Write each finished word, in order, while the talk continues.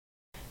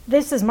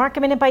This is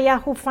Market Minute by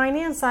Yahoo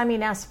Finance. I'm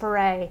Ines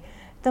Ferre.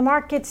 The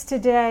markets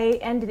today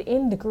ended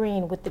in the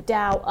green with the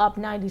Dow up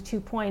 92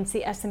 points,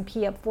 the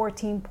S&P up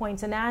 14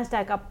 points, and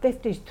NASDAQ up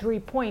 53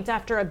 points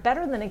after a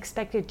better than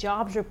expected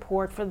jobs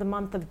report for the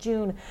month of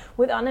June,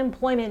 with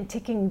unemployment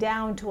ticking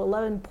down to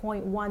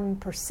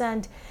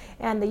 11.1%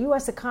 and the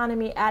U.S.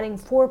 economy adding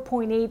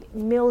 4.8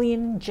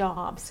 million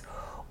jobs.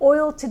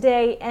 Oil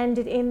today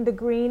ended in the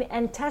green,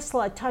 and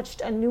Tesla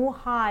touched a new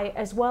high,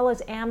 as well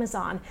as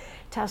Amazon.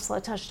 Tesla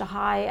touched a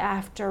high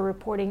after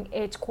reporting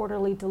its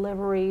quarterly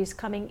deliveries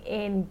coming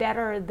in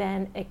better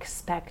than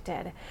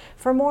expected.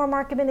 For more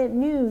Market Minute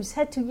news,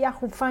 head to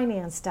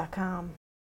yahoofinance.com.